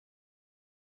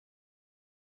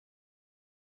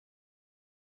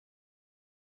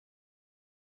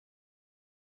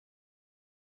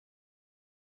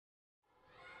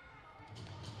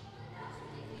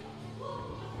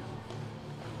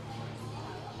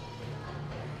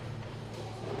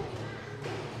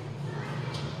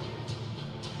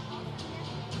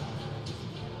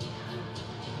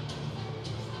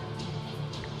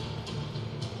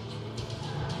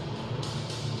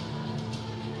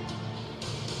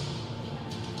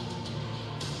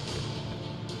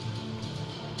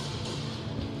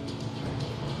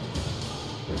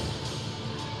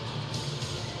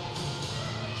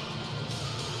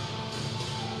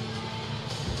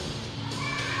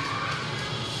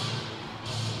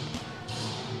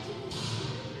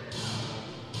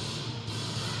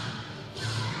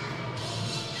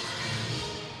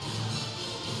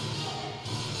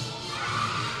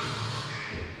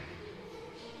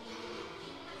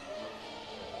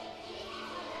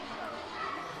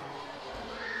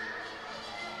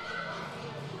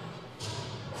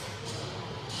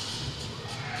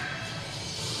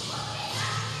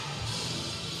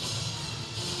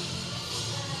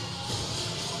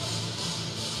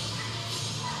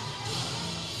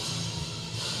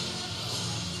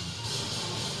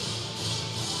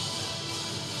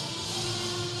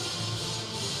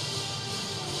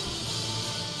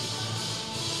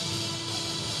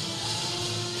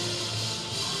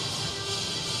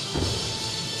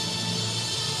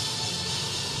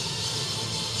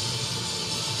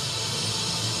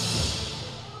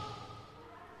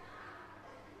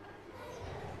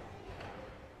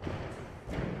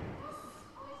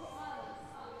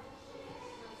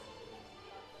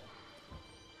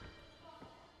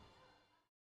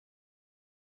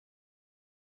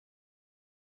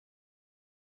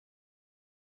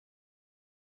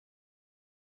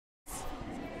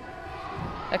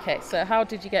Okay, so how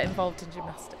did you get involved in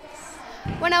gymnastics?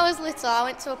 When I was little, I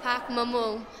went to a park with my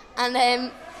mum, and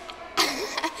a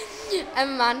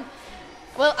man,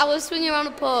 well, I was swinging around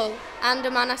a pole, and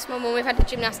a man asked my mum if I did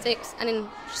gymnastics, and then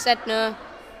she said no,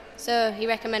 so he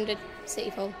recommended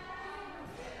City Hall.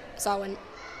 So I went.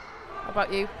 How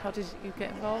about you? How did you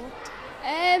get involved?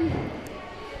 I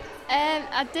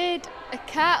did a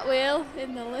cartwheel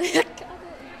in the lake.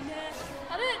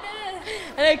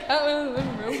 I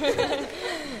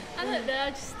don't know. I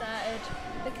just started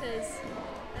because,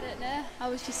 I don't know, I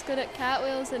was just good at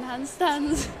cartwheels and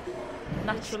handstands.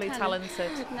 Naturally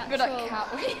talented. Good at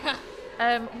cartwheel.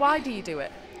 Why do you do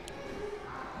it?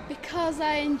 Because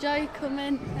I enjoy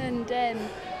coming and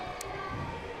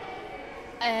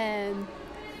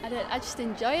I just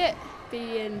enjoy it,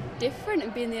 being different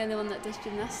and being the only one that does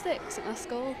gymnastics at my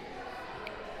school.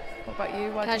 What about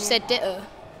you? I just said ditto.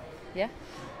 Yeah.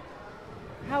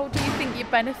 How do you think you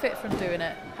benefit from doing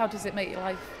it? How does it make your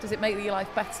life? Does it make your life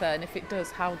better? And if it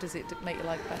does, how does it make your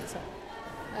life better?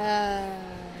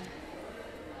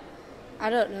 I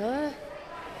don't know.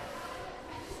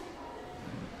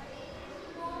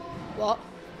 What?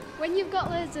 When you've got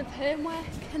loads of homework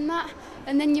and that,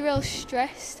 and then you're all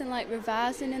stressed and like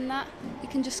revising and that, you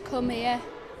can just come here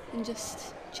and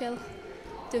just chill,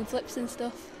 doing flips and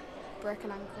stuff. Break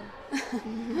an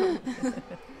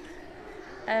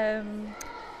ankle.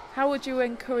 How would you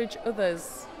encourage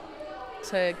others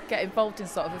to get involved in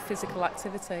sort of a physical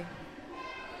activity?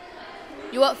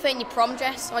 You won't fit in your prom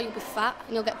dress, or you'll be fat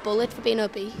and you'll get bullied for being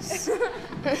obese.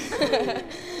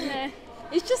 Yeah.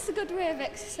 It's just a good way of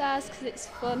exercise because it's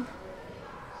fun.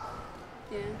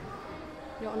 Yeah. You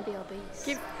don't want to be obese.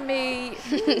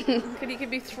 Can you give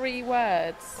me 3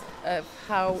 words of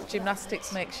how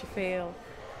gymnastics makes you feel?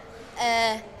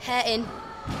 Hair in,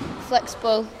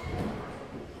 flexible.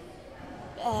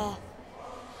 I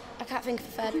can't think of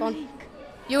a third one.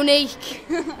 Unique.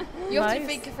 You have to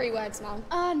think of 3 words now.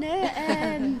 Oh no.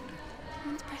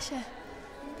 Under pressure.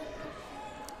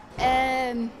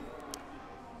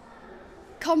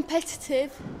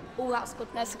 Competitive. Oh, that's good.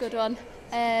 That's a good one.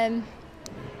 I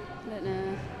don't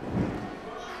know.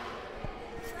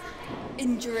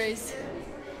 Injuries.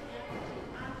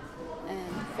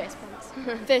 Face plants.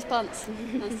 Face plants.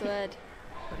 That's the word.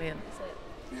 Brilliant. That's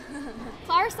it.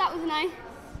 Clara, start with an I.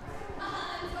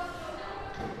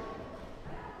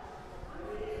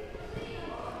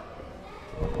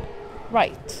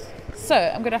 Right. So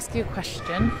I'm going to ask you a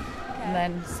question and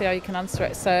then see how you can answer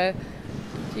it. So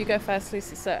you go first,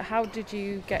 Lucy. So how did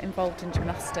you get involved in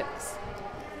gymnastics?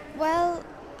 Well,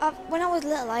 when I was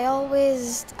little, I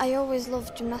always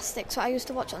loved gymnastics. So I used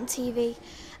to watch it on TV,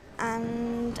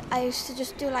 and I used to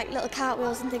just do like little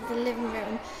cartwheels and things in the living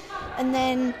room. And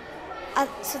then, I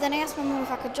asked my mum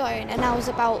if I could join, and I was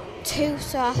about 2,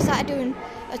 so I started doing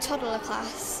a toddler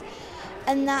class.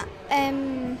 And that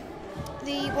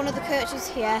one of the coaches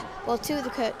here, well, 2 of the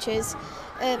coaches,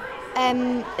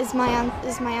 is my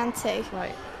auntie.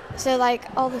 Right. So like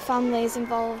all the family is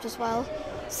involved as well.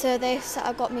 So they sort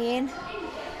of got me in,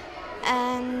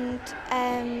 and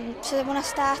so then when I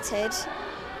started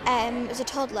as a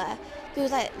toddler, there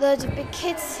was like loads of big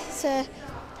kids. So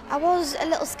I was a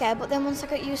little scared, but then once I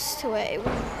got used to it, it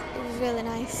was really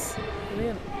nice.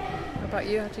 Brilliant. How about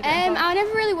you? How did you get involved? I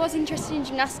never really was interested in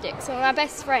gymnastics. So my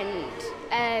best friend,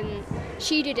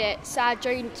 she did it, so I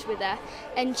joined with her,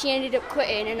 and she ended up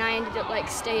quitting, and I ended up like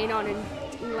staying on and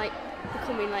like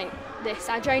becoming like this.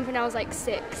 I joined when I was like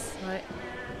 6. Right.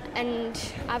 And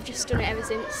I've just done it ever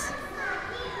since.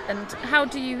 And how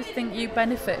do you think you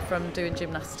benefit from doing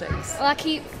gymnastics? Well, I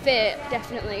keep fit,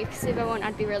 definitely, because if I want,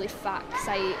 I'd be really fat, because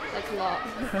I eat like a lot.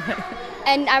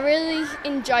 And I really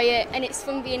enjoy it, and it's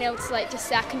fun being able to like just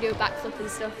say I can do a backflip and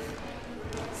stuff.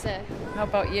 So. How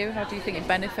about you? How do you think you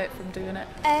benefit from doing it?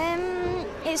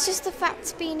 It's just the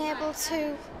fact being able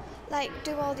to like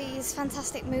do all these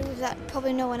fantastic moves that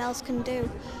probably no one else can do,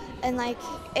 and like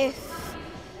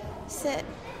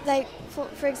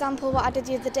for example, what I did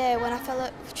the other day when I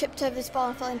tripped over this ball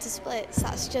and fell into splits,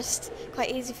 that's just quite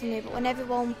easy for me. But when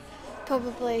everyone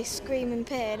probably scream in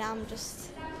pain, I'm just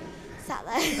sat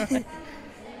there.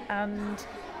 And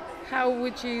how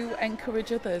would you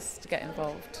encourage others to get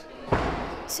involved?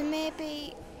 To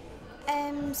maybe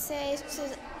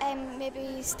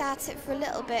maybe start it for a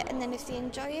little bit, and then if they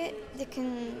enjoy it, they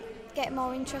can get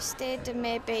more interested and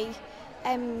maybe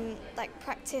like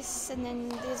practice, and then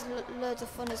there's loads of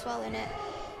fun as well in it.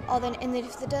 Or then, and then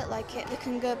if they don't like it, they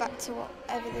can go back to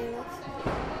whatever they love.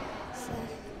 So.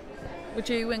 Would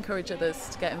you encourage others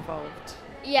to get involved?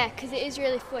 Yeah, because it is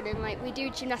really fun, and like we do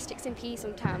gymnastics in PE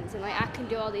sometimes, and like I can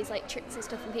do all these like tricks and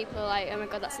stuff, and people are like, "Oh my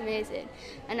god, that's amazing!"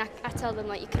 And I tell them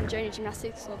like you can join a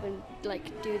gymnastics club and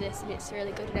like do this, and it's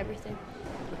really good and everything.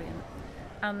 Brilliant.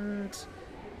 And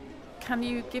can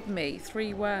you give me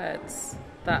 3 words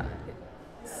that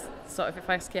sort of, if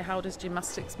I ask you how does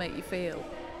gymnastics make you feel?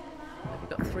 Have you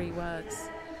got 3 words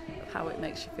of how it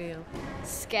makes you feel?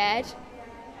 Scared,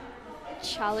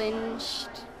 challenged,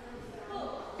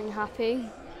 and happy.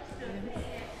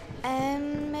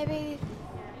 Maybe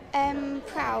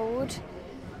proud.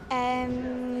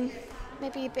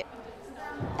 Maybe a bit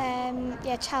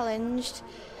challenged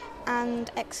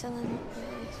and excellent.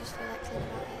 Really, just feel excellent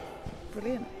about it.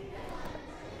 Brilliant.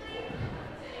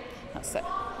 That's it.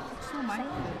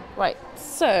 Right,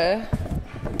 so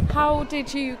how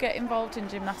did you get involved in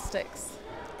gymnastics?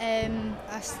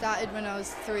 I started when I was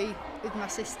 3 with my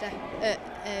sister at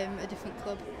a different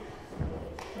club.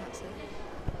 And that's it.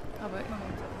 How about you?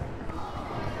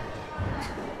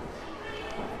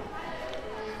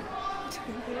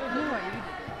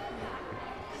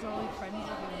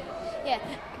 Yeah,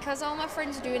 because all my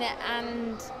friends are doing it,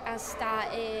 and I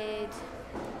started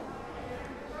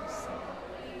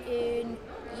in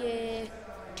year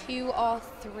 2 or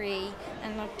 3,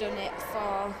 and I've done it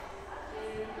for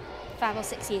 5 or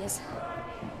 6 years.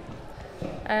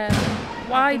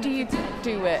 Why do you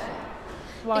do it?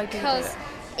 Why Because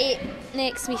do you do it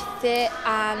makes me fit,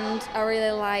 and I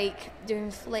really like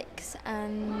doing flicks,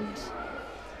 and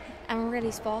I'm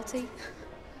really sporty. it?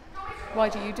 Why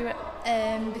do you do it?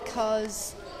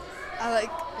 Because I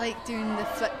like doing the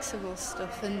flexible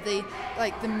stuff and the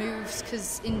moves,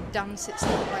 because in dance it's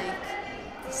not like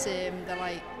the same, they're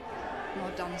like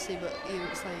more dancey, but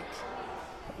it's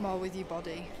like more with your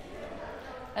body.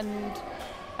 And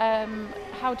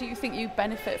how do you think you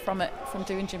benefit from it, from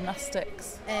doing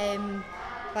gymnastics?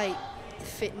 Like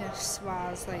fitness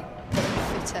wise, like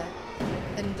getting fitter,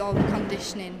 and all the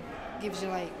conditioning gives you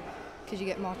like, because you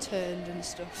get more turned and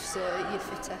stuff, so you're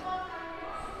fitter.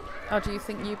 How do you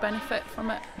think you benefit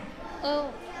from it?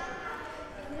 Well,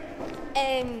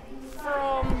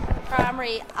 from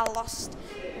primary I lost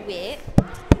weight,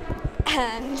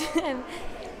 and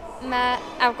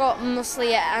I've got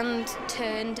musclier and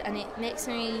turned, and it makes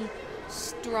me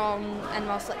strong and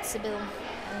more flexible,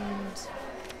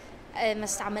 and my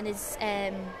stamina's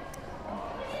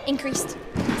increased.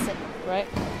 That's it. Right.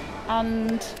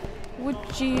 And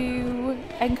would you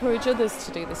encourage others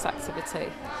to do this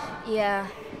activity? Yeah.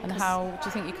 And how do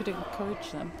you think you could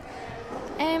encourage them?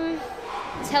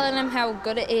 Telling them how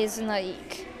good it is, and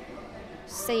like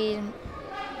saying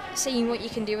what you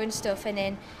can do and stuff, and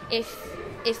then if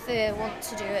they want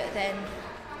to do it, then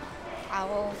I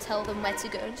will tell them where to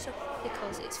go and stuff,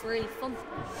 because it's really fun.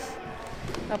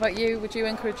 How about you? Would you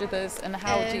encourage others, and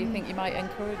how do you think you might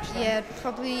encourage them? Yeah, I'd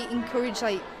probably encourage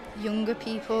like younger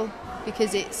people,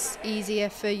 because it's easier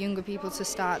for younger people to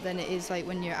start than it is like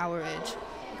when you're our age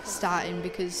starting,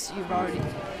 because your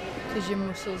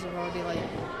muscles are already like,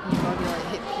 you've already like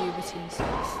hit puberty and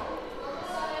stuff.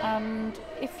 And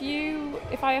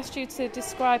if I asked you to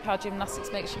describe how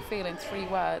gymnastics makes you feel in 3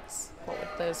 words, what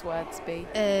would those words be?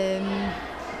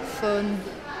 Fun,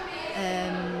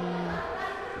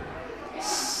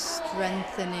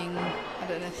 strengthening, I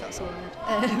don't know if that's a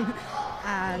word,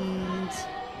 and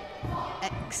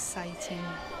exciting.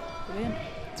 Brilliant.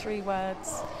 3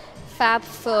 words. Fab,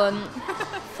 fun,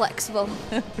 flexible.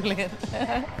 Brilliant.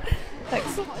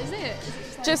 Excellent. What is it?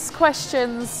 Just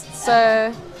questions,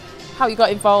 so how you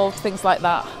got involved, things like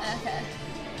that. Okay.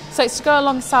 So it's to go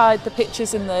alongside the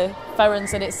pictures in the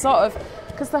Ferens, and it's sort of,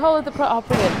 because the whole of the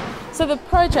brilliant. So the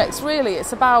project's really,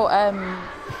 it's about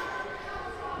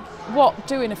what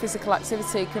doing a physical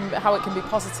activity how it can be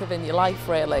positive in your life,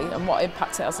 really, and what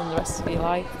impact it has on the rest of your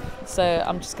life. So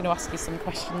I'm just going to ask you some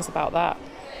questions about that.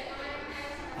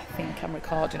 I think I'm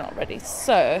recording already.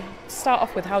 So start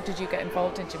off with, how did you get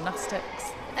involved in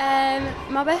gymnastics?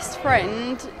 My best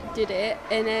friend did it,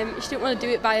 and she didn't want to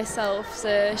do it by herself,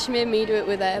 so she made me do it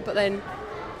with her, but then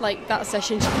like that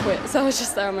session she quit, so I was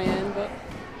just there on my own, but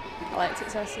I liked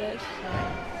it, so I stayed.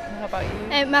 And how about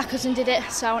you? My cousin did it,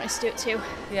 so I wanted to do it too.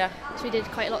 Yeah. So we did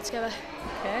quite a lot together.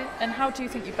 Okay. And how do you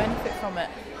think you benefit from it?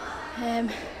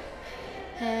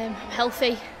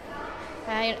 Healthy,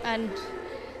 and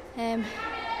I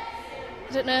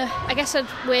don't know, I guess I'd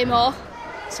weigh more,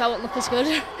 so I wouldn't look as good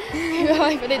if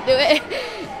I didn't do it.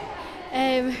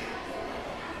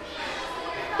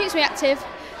 Keeps me active.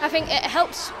 I think it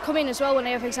helps come in as well when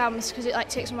I have exams, because it like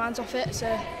takes my mind off it,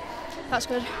 so that's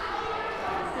good.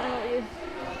 What about you?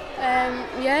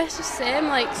 Yeah, it's just the same,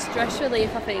 like stress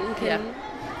relief, I think, and Yeah.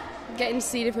 getting to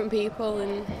see different people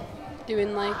and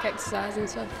doing like exercise and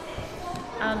stuff.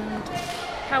 And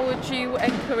how would you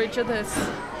encourage others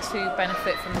to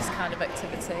benefit from this kind of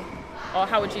activity? Or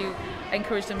how would you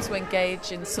encourage them to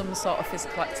engage in some sort of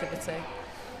physical activity?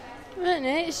 I don't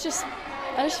know, I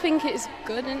just think it's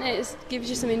good, and it gives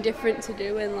you something different to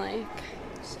do, and like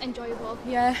It's enjoyable.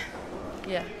 yeah.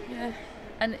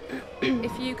 And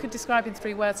if you could describe in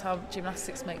 3 words how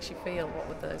gymnastics makes you feel, what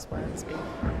would those words be?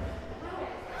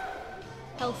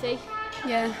 Healthy.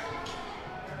 Yeah.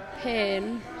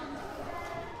 Pain.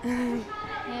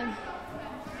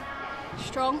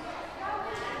 Strong.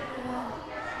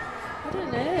 I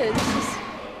don't know.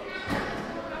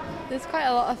 There's quite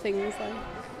a lot of things, like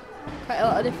quite a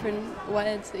lot of different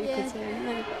words that you could say.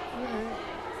 Like, I don't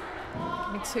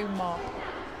know. Give me 2 more.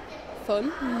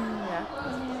 Fun. Yeah.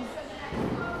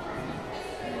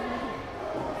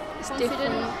 It's Confident.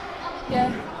 different.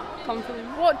 Yeah.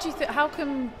 Confident. What do you think? How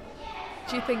come?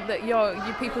 Do you think that your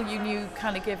people you knew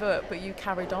kind of give up, but you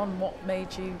carried on? What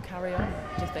made you carry on?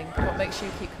 Do you think? What makes you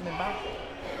keep coming back?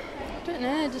 I don't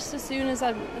know. Just as soon as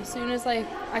I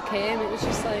came, it was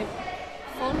just like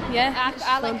Fun. yeah.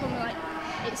 I like when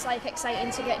it's like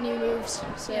exciting to get new moves.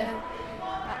 So Yeah.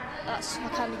 that's I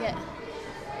kind of get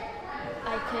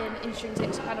like an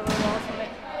intrinsic kind of reward from it.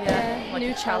 Yeah, like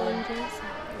new a challenge. challenges.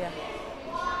 Yeah.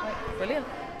 Right, brilliant.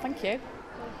 Thank you.